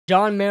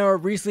John Mara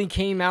recently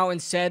came out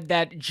and said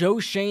that Joe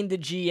Schoen, the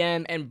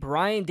GM, and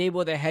Brian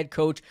Daboll, the head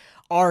coach,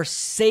 are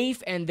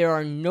safe and there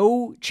are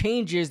no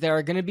changes that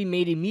are going to be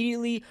made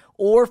immediately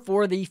or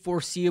for the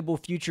foreseeable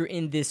future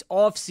in this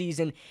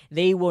offseason.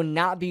 They will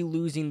not be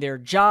losing their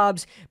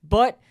jobs,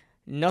 but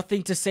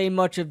nothing to say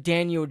much of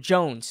Daniel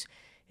Jones.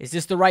 Is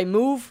this the right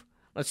move?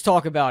 Let's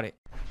talk about it.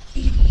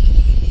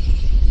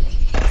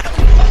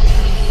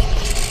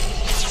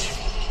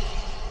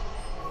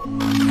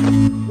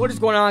 What is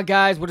going on,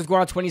 guys? What is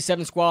going on,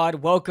 27 Squad?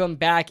 Welcome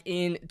back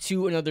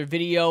into another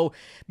video.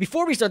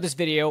 Before we start this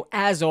video,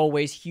 as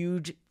always,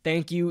 huge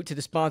thank you to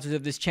the sponsors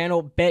of this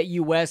channel,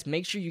 BetUS.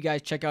 Make sure you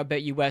guys check out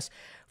BetUS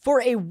for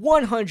a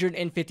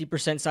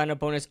 150% sign-up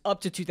bonus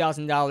up to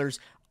 $2,000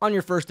 on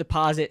your first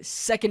deposit.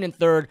 Second and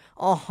third,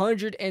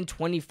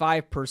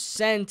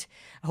 125%.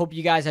 I hope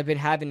you guys have been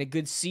having a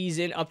good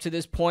season up to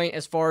this point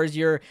as far as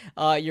your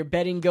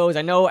betting goes.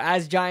 I know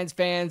as Giants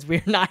fans,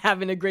 we're not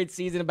having a great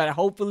season, but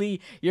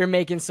hopefully you're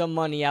making some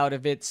money out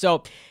of it.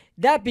 So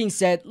that being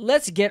said,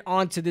 let's get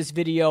on to this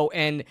video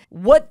and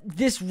what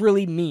this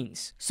really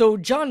means. So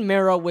John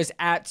Mara was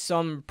at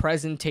some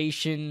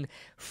presentation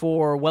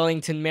for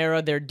Wellington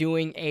Mara. They're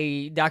doing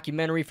a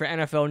documentary for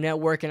NFL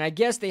Network, and I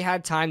guess they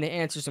had time to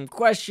answer some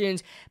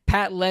questions.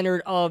 Pat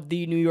Leonard of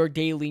the New York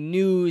Daily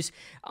News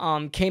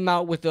came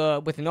out with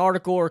an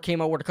article, or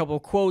came out with a couple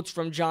of quotes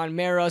from John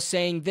Mara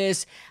saying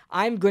this: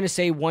 "I'm going to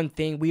say one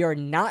thing. We are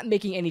not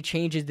making any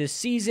changes this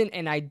season,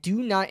 and I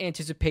do not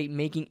anticipate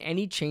making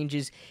any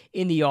changes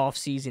in the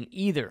offseason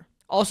either."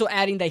 Also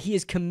adding that he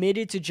is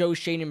committed to Joe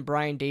Schoen and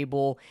Brian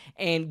Daboll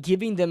and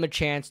giving them a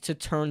chance to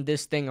turn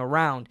this thing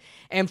around.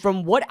 And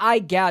from what I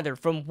gather,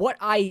 from what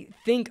I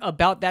think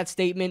about that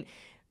statement,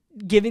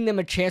 giving them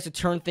a chance to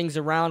turn things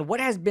around, what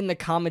has been the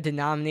common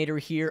denominator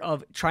here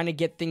of trying to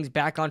get things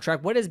back on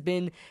track? What has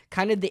been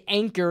kind of the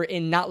anchor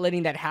in not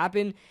letting that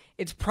happen?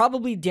 It's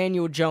probably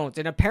Daniel Jones.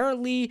 And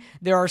apparently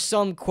there are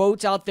some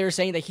quotes out there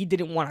saying that he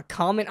didn't want to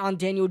comment on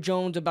Daniel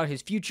Jones about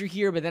his future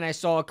here, but then I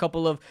saw a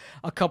couple of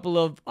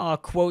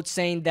quotes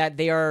saying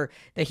that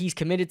he's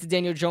committed to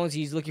Daniel Jones.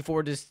 He's looking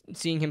forward to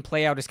seeing him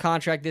play out his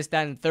contract, this,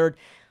 that, and the third.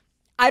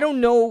 I don't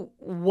know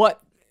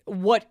what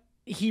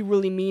he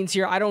really means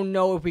here. I don't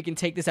know if we can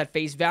take this at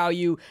face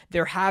value.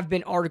 There have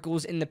been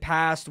articles in the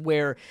past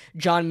where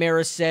John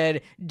Mara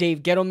said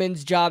Dave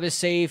Gettleman's job is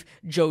safe,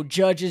 Joe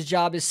Judge's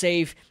job is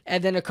safe,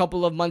 and then a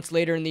couple of months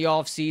later in the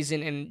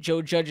offseason, and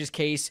Joe Judge's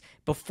case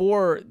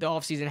before the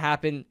offseason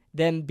happened,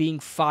 them being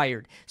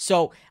fired.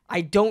 So I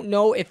don't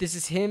know if this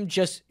is him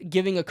just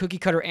giving a cookie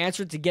cutter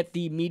answer to get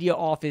the media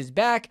off his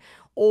back,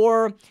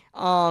 or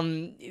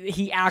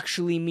he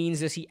actually means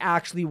this. He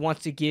actually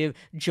wants to give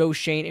Joe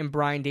Schoen and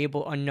Brian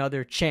Daboll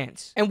another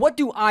chance. And what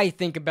do I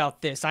think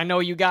about this? I know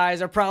you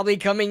guys are probably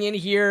coming in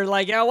here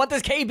like, oh, what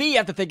does KB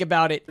have to think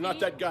about it? You're not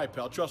that guy,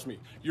 pal. Trust me.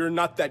 You're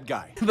not that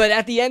guy. But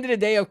at the end of the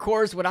day, of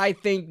course, what I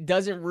think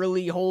doesn't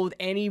really hold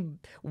any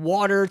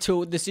water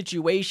to the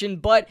situation.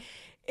 But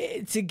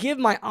to give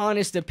my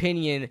honest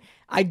opinion,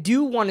 I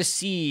do want to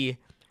see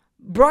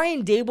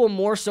Brian Daboll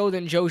more so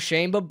than Joe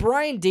Schoen, but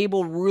Brian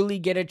Daboll really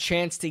get a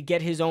chance to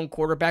get his own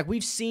quarterback.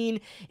 We've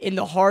seen in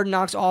the Hard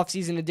Knocks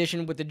offseason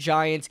edition with the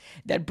Giants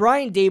that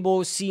Brian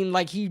Daboll seemed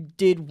like he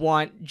did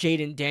want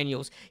Jayden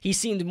Daniels. He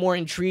seemed more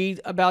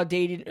intrigued about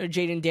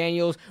Jayden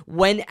Daniels.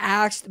 When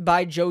asked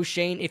by Joe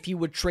Schoen if he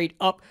would trade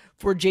up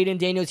for Jayden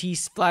Daniels, he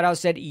flat out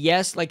said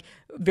yes, like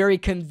very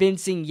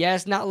convincing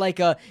yes, not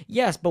like a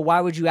yes, but why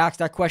would you ask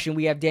that question?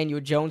 We have Daniel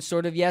Jones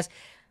sort of yes.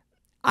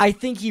 I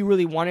think he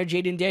really wanted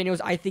Jayden Daniels.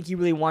 I think he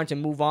really wanted to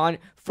move on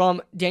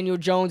from Daniel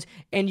Jones.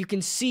 And you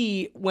can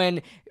see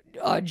when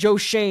Joe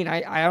Schoen,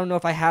 I don't know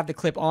if I have the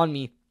clip on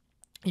me,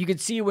 you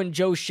could see when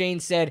Joe Schoen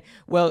said,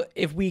 well,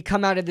 if we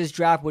come out of this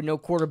draft with no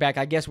quarterback,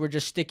 I guess we're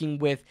just sticking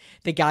with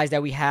the guys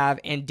that we have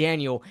and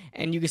Daniel.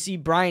 And you can see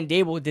Brian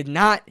Daboll did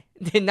not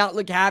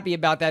look happy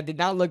about that, did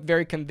not look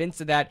very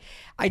convinced of that.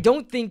 I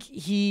think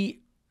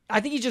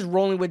he's just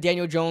rolling with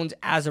Daniel Jones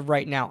as of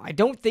right now. I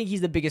don't think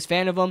he's the biggest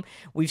fan of him.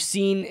 We've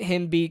seen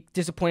him be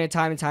disappointed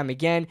time and time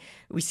again.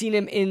 We've seen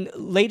him in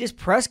latest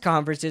press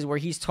conferences where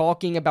he's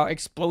talking about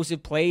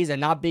explosive plays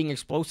and not being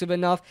explosive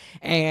enough.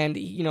 And,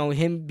 you know,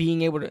 him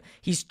being able to,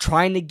 he's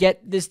trying to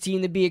get this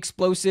team to be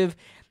explosive.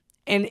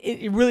 And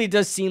it really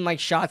does seem like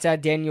shots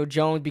at Daniel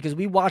Jones because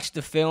we watched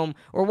the film,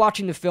 or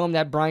watching the film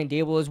that Brian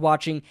Daboll is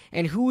watching.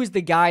 And who is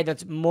the guy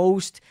that's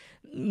most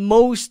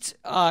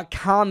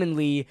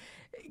commonly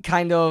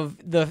kind of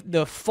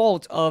the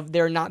fault of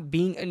there not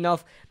being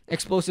enough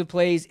explosive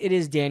plays? It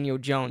is Daniel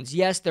Jones.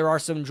 Yes, there are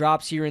some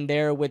drops here and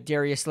there with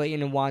Darius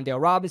Slayton and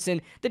Wan'Dale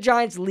Robinson. The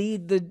Giants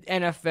lead the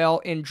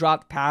NFL in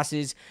dropped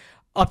passes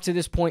up to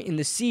this point in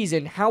the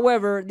season.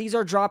 However, these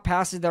are drop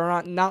passes that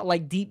are not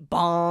like deep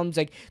bombs,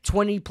 like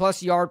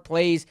 20-plus yard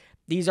plays.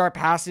 These are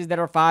passes that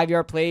are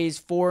 5-yard plays,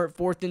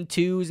 fourth and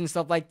twos and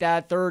stuff like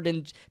that, third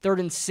and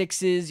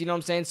sixes, you know what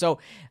I'm saying? So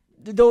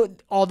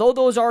although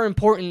those are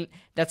important,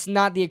 that's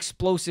not the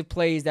explosive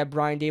plays that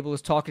Brian Daboll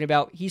is talking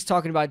about. He's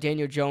talking about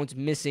Daniel Jones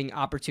missing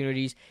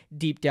opportunities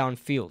deep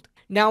downfield.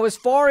 Now, as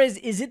far as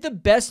is it the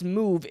best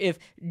move, if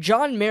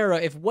John Mara,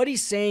 if what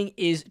he's saying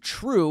is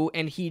true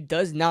and he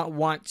does not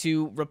want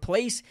to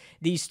replace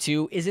these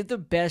two, is it the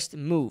best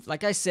move?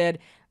 Like I said,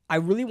 I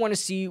really want to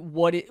see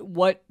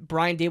what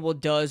Brian Daboll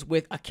does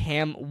with a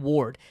Cam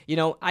Ward. You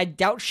know, I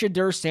doubt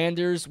Shedeur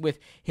Sanders with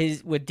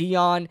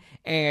Dion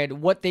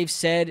and what they've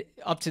said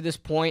up to this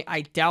point.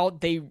 I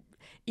doubt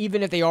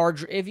even if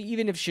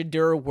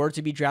Shedeur were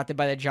to be drafted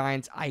by the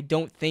Giants, I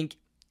don't think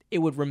it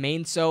would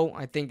remain so.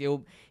 I think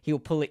he'll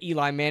pull an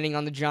Eli Manning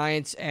on the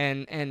Giants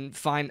and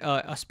find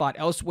a spot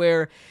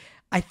elsewhere.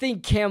 I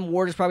think Cam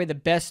Ward is probably the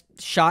best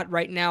shot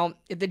right now.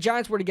 If the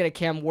Giants were to get a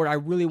Cam Ward, I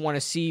really want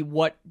to see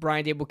what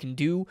Brian Daboll can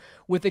do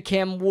with a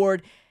Cam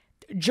Ward.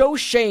 Joe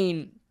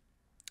Schoen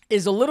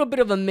is a little bit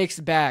of a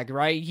mixed bag,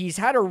 right? He's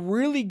had a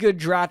really good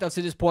draft up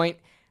to this point.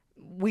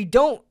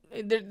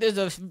 There's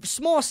a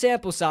small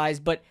sample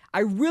size, but I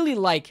really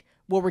like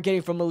what we're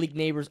getting from Malik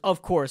Neighbors,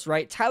 of course,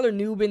 right? Tyler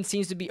Nubin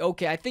seems to be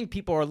okay. I think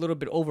people are a little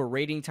bit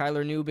overrating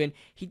Tyler Nubin.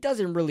 He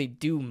doesn't really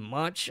do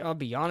much, I'll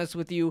be honest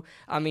with you.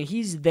 I mean,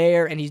 he's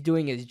there and he's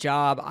doing his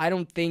job. I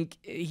don't think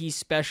he's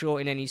special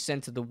in any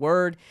sense of the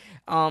word.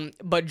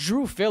 But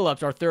Drew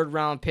Phillips, our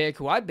third-round pick,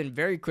 who I've been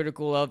very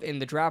critical of in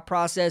the draft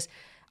process,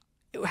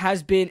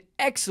 has been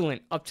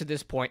excellent up to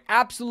this point.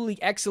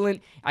 Absolutely excellent.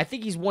 I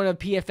think he's one of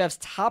PFF's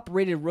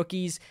top-graded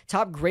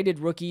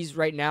rookies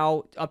right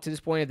now up to this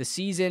point of the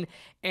season,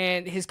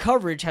 and his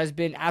coverage has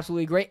been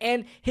absolutely great,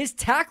 and his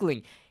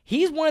tackling.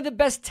 He's one of the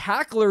best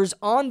tacklers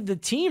on the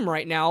team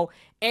right now,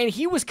 and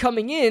he was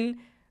coming in,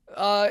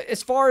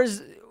 as far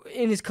as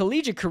in his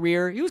collegiate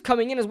career, he was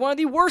coming in as one of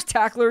the worst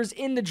tacklers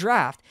in the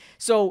draft.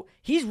 So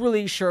he's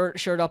really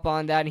shirt up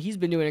on that, and he's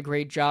been doing a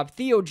great job.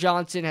 Theo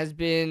Johnson has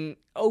been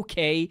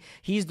okay.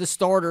 He's the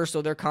starter,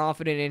 so they're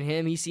confident in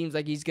him. He seems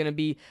like he's going to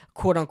be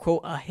quote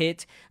unquote a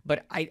hit,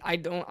 but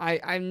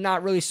I'm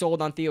not really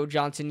sold on Theo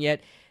Johnson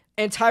yet.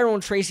 And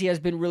Tyrone Tracy has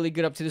been really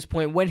good up to this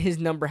point when his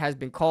number has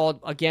been called.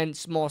 Again,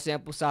 small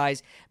sample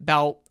size,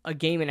 about a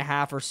game and a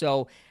half or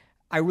so.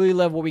 I really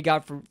love what we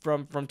got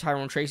from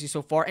Tyrone Tracy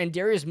so far. And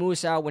Darius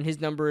Muasau, when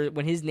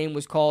his name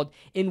was called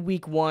in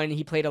week 1,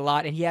 he played a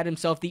lot, and he had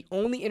himself the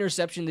only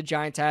interception the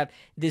Giants have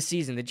this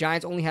season. The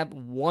Giants only have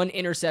one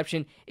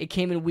interception. It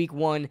came in week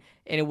 1,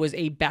 and it was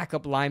a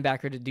backup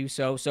linebacker to do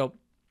so. So,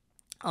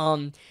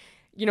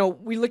 you know,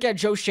 we look at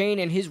Joe Schoen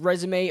and his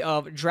resume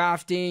of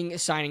drafting,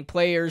 signing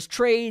players,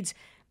 trades.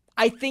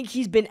 I think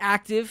he's been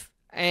active,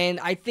 and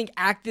I think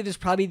active is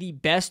probably the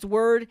best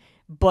word,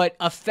 but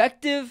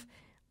effective,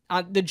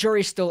 the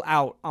jury's still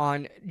out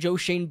on Joe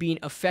Schoen being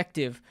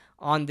effective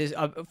on this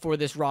for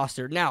this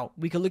roster. Now,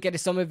 we could look at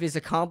some of his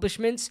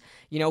accomplishments.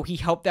 You know, he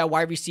helped that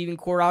wide receiving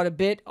core out a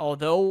bit,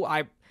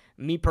 although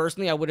me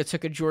personally, I would have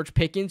took a George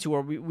Pickens, who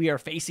we are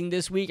facing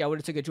this week. I would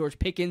have took a George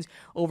Pickens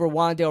over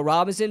Wan'Dale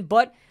Robinson,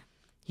 but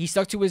he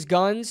stuck to his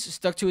guns,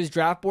 stuck to his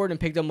draft board, and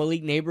picked up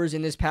Malik Neighbors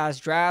in this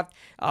past draft.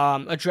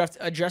 Addressed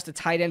the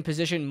tight end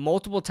position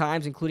multiple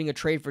times, including a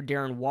trade for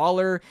Darren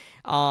Waller.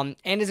 And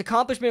his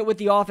accomplishment with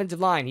the offensive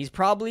line. He's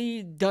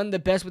probably done the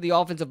best with the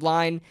offensive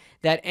line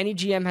that any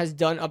GM has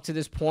done up to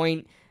this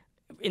point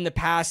in the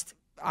past,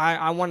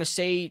 I want to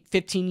say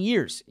 15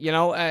 years. You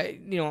know,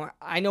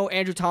 I know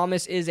Andrew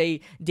Thomas is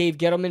a Dave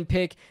Gettleman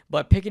pick,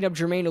 but picking up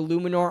Jermaine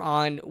Illuminor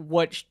on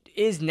what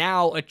is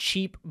now a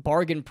cheap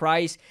bargain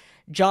price,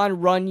 John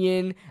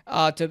Runyon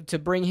to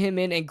bring him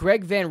in, and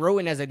Greg Van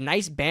Roten as a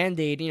nice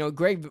Band-Aid. You know,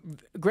 Greg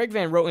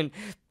Van Roten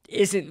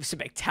isn't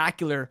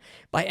spectacular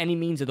by any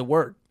means of the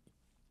word,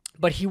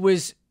 but he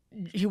was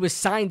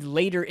signed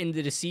later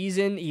into the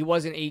season. He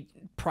wasn't a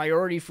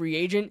priority free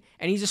agent,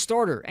 and he's a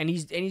starter, and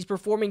he's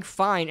performing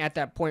fine at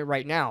that point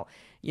right now.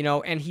 You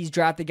know, and he's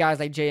drafted guys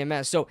like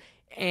JMS. So,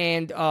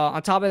 and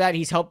on top of that,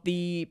 he's helped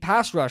the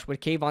pass rush with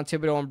Kayvon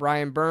Thibodeau and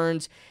Brian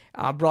Burns.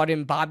 Brought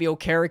in Bobby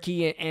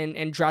Okereke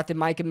and drafted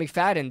Micah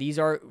McFadden. These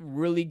are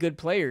really good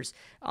players,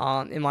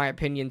 in my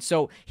opinion.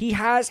 So he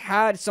has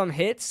had some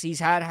hits. He's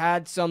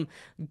had some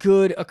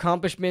good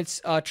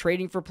accomplishments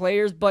trading for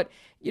players, but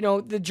you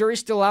know the jury's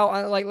still out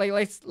on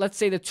let's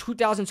say the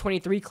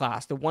 2023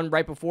 class, the one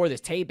right before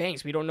this, Tay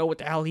Banks. We don't know what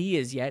the hell he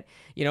is yet.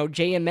 You know,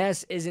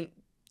 JMS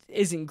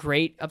isn't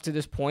great up to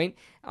this point.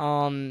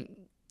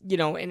 You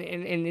know, and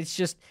it's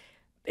just.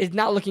 It's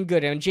not looking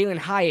good, and Jalen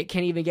Hyatt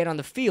can't even get on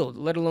the field,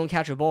 let alone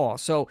catch a ball.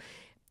 So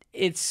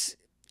it's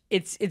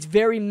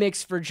very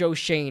mixed for Joe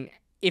Schoen.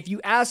 If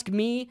you ask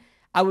me,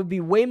 I would be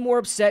way more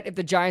upset if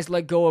the Giants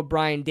let go of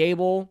Brian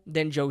Daboll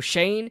than Joe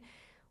Schoen.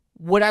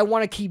 Would I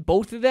want to keep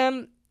both of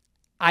them?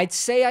 I'd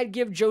say I'd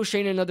give Joe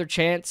Schoen another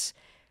chance,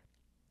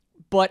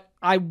 but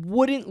I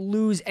wouldn't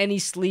lose any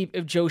sleep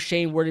if Joe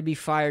Schoen were to be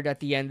fired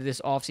at the end of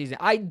this offseason.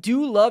 I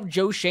do love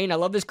Joe Schoen. I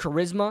love his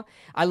charisma.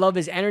 I love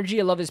his energy.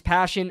 I love his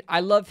passion.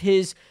 I love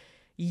his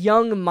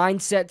young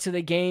mindset to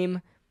the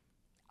game.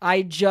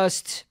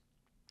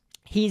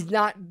 He's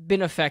not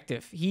been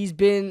effective. He's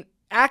been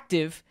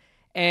active,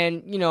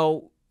 and, you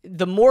know,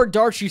 the more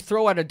darts you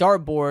throw at a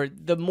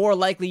dartboard, the more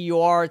likely you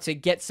are to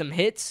get some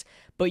hits,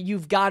 but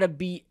you've got to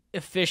be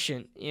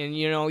efficient. And,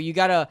 you know, you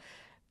got to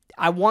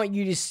I want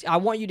you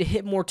to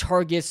hit more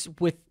targets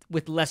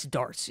with less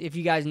darts. If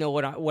you guys know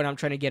what I'm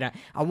trying to get at,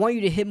 I want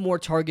you to hit more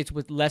targets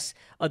with less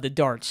of the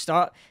darts.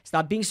 Stop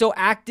being so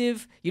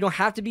active. You don't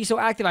have to be so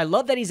active. I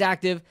love that he's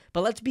active,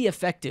 but let's be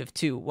effective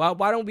too. Why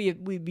don't we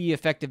be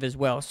effective as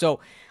well? So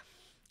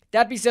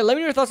that being said, let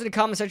me know your thoughts in the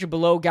comment section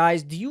below,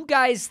 guys. Do you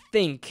guys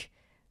think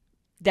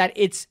that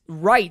it's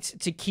right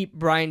to keep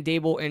Brian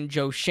Daboll and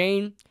Joe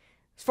Schoen?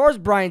 As far as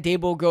Brian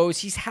Daboll goes,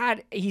 he's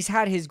had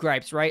his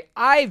gripes, right?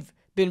 I've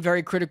been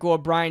very critical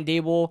of Brian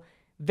Daboll,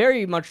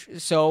 very much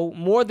so,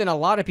 more than a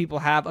lot of people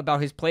have,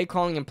 about his play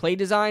calling and play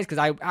designs, because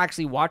I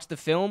actually watched the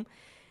film.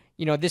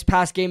 You know, this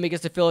past game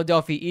against the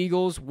Philadelphia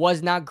Eagles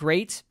was not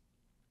great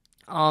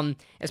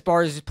as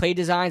far as his play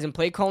designs and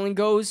play calling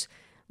goes,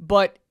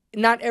 but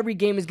not every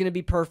game is going to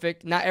be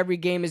perfect. Not every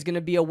game is going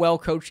to be a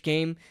well-coached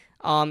game.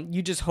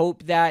 You just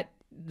hope that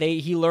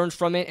he learns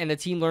from it and the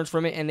team learns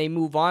from it and they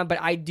move on. But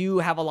I do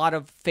have a lot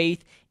of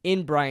faith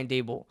in Brian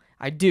Daboll.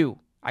 I do.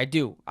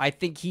 I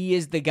think he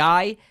is the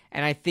guy,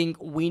 and I think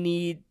we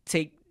need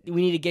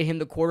to get him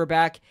the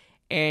quarterback,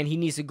 and he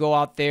needs to go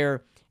out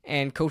there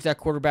and coach that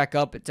quarterback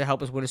up to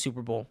help us win a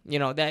Super Bowl. You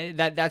know,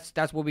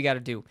 that's what we got to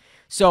do.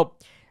 So,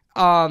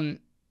 let me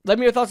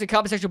know your thoughts in the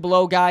comment section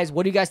below, guys.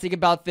 What do you guys think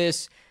about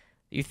this?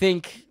 You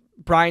think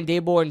Brian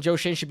Daboll and Joe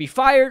Schoen should be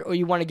fired, or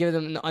you want to give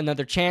them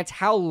another chance?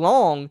 How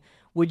long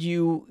would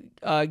you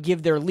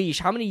give their leash?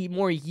 How many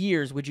more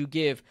years would you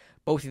give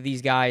both of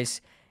these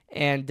guys?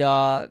 And,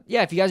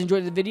 yeah, if you guys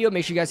enjoyed the video,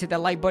 make sure you guys hit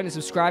that like button and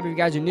subscribe if you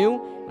guys are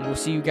new. And we'll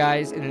see you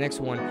guys in the next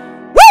one.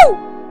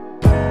 Woo!